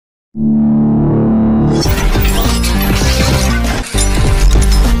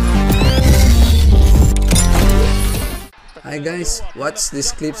Hey guys, watch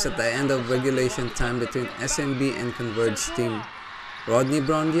these clips at the end of regulation time between SMB and Converge team. RODNEY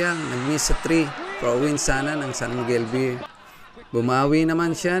BRONDIAL nag-miss sa 3 for a win sana ng San Miguel Beer. Bumawi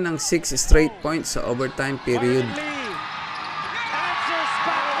naman siya ng 6 straight points sa overtime period.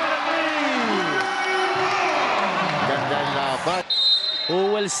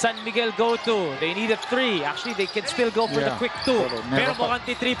 Who will San Miguel go to? They need a 3. Actually, they can still go for the quick 2. Pero mukhang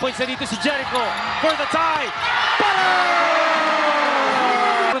 3 points na dito si Jericho for the tie.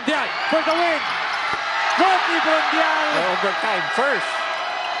 BRONDIAL for the win. RODNEY BRONDIAL. Overtime first.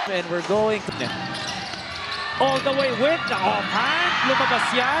 And we're going all the way with the offhand. Lumabas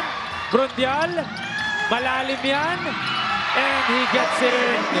yan. BRONDIAL. Malalim yan. And he gets it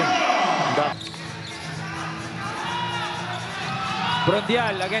in.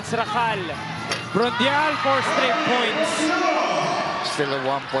 BRONDIAL against Rakal. BRONDIAL 4 straight points. Still a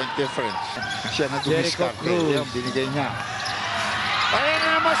 1-point difference. Siya na dumiskarte. Yung binigay niya. Ayan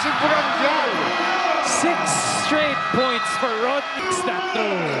na naman si BRONDIAL. 6 straight points for RODNEY. That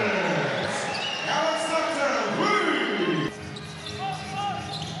throw.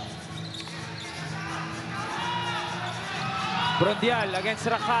 BRONDIAL against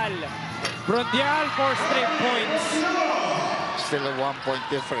Rakal. BRONDIAL 4 straight points. Still a 1-point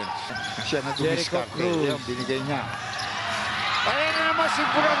difference. Siya na dumiskarte. Yung binigay niya. Ayan na naman si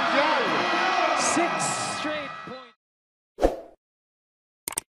BRONDIAL. 6